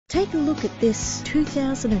Take a look at this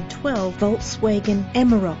 2012 Volkswagen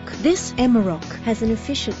Amarok. This Amarok has an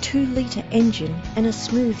efficient 2-litre engine and a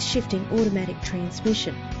smooth shifting automatic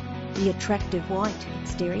transmission. The attractive white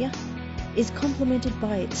exterior is complemented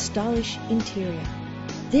by its stylish interior.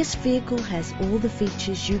 This vehicle has all the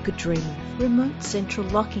features you could dream of: remote central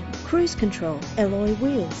locking, cruise control, alloy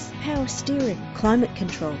wheels, power steering, climate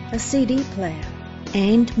control, a CD player,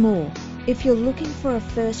 and more. If you're looking for a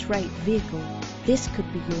first-rate vehicle, this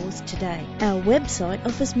could be yours today. Our website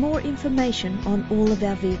offers more information on all of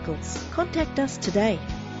our vehicles. Contact us today.